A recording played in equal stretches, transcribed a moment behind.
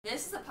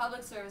This is a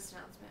public service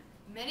announcement.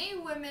 Many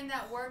women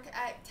that work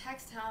at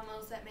textile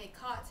mills that make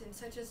cotton,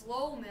 such as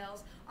Lowell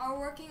mills, are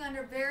working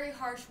under very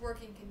harsh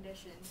working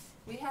conditions.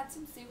 We had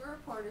some SEWA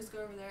reporters go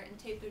over there and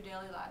tape their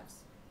daily lives.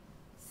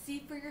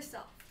 See for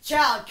yourself.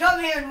 Child,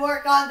 come here and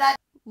work on that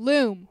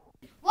loom.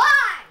 Why?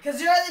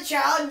 Because you're the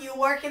child and you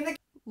work in the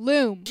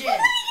loom. gym.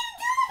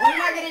 What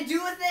am I going to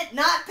do with it?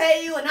 Not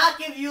pay you and not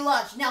give you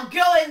lunch. Now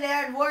go in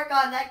there and work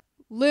on that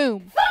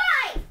loom.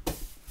 Fine!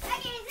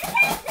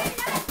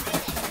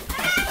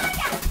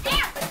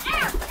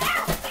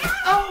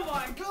 Oh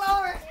my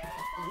glory!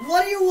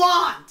 What do you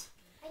want?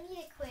 I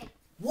need to quit.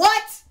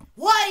 What?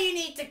 Why do you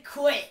need to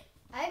quit?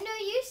 I have no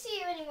use to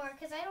you anymore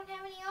because I don't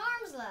have any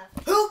arms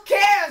left. Who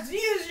cares?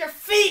 Use your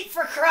feet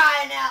for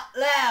crying out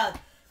loud.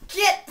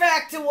 Get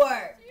back to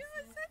work. You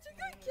were such a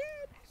good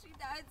kid. She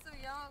died so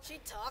young. She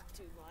talked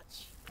too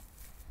much.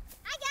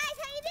 Hi guys,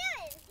 how you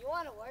doing? You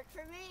want to work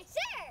for me?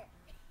 Sure.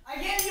 I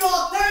gave you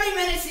all 30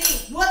 minutes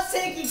each. What's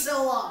taking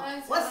so long?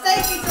 What's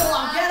taking so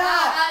long? Get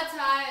out. I'm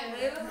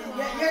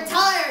tired. You're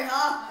tired,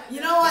 huh?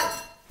 You know what?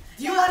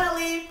 Do you want to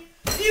leave?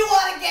 Do you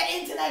want to get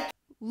into that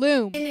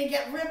loom and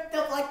get ripped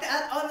up like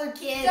that other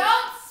kid?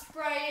 Don't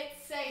spray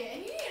it, say it.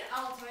 And you need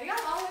an Altoid. I got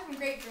it all the way from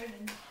Great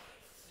Britain.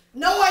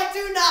 No, I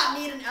do not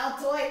need an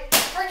Altoid.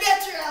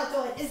 Forget your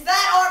Altoid. Is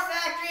that our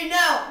factory?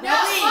 No. No,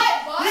 leave.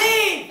 what?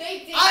 Leave.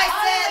 They date I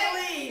said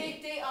leave.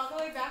 They date all the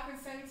way back from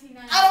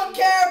 1790. I don't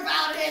care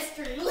about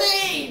history.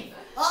 Leave.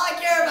 All I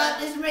care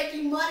about is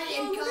making money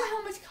and Look at cotton.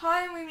 how much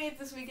cotton we made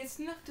this week. It's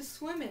enough to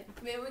swim in.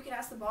 Maybe we could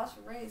ask the boss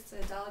for a raise to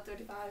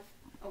 $1.35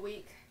 a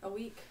week.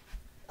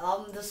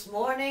 This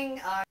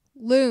morning I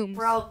looms.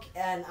 broke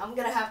and I'm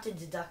gonna have to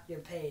deduct your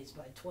pays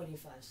by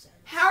 25 cents.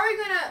 How are we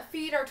gonna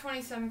feed our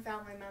 27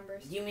 family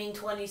members? You mean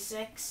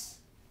 26?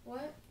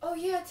 What? Oh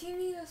yeah,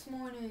 Thieny this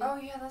morning. Oh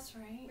yeah, that's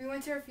right. We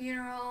went to her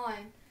funeral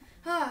and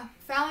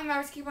family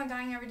members keep on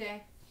dying every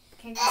day.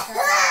 Can't keep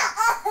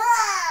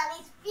track.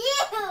 These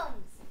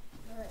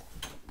fumes!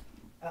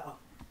 Uh-oh.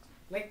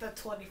 Make the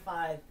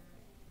 25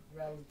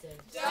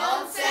 relative.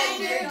 Don't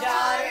send your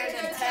daughter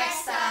to